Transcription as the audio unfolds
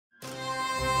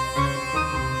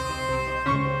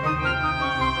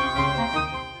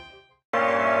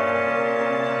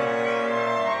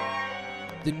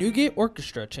The Newgate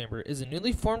Orchestra Chamber is a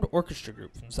newly formed orchestra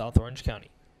group from South Orange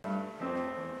County.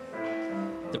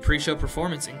 The pre-show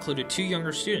performance included 2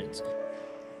 younger students,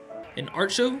 an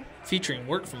art show featuring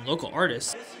work from local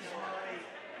artists,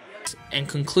 and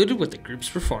concluded with the group's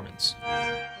performance.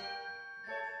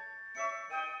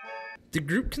 The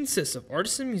group consists of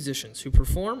artists and musicians who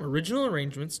perform original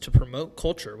arrangements to promote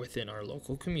culture within our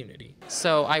local community.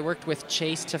 So I worked with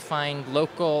Chase to find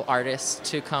local artists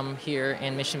to come here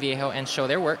in Mission Viejo and show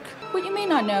their work. What you may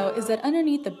not know is that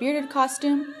underneath the bearded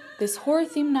costume, this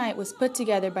horror-themed night was put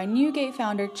together by Newgate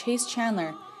founder Chase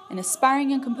Chandler, an aspiring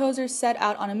young composer set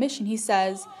out on a mission, he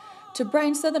says, to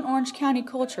brighten Southern Orange County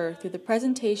culture through the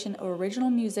presentation of original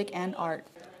music and art.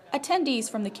 Attendees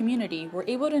from the community were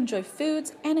able to enjoy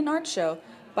foods and an art show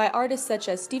by artists such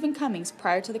as Stephen Cummings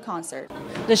prior to the concert.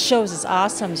 The shows is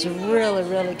awesome. It's really,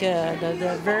 really good.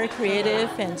 They're very creative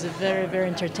and it's very, very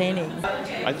entertaining.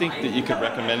 I think that you could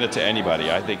recommend it to anybody.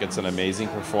 I think it's an amazing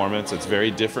performance. It's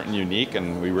very different and unique,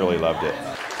 and we really loved it.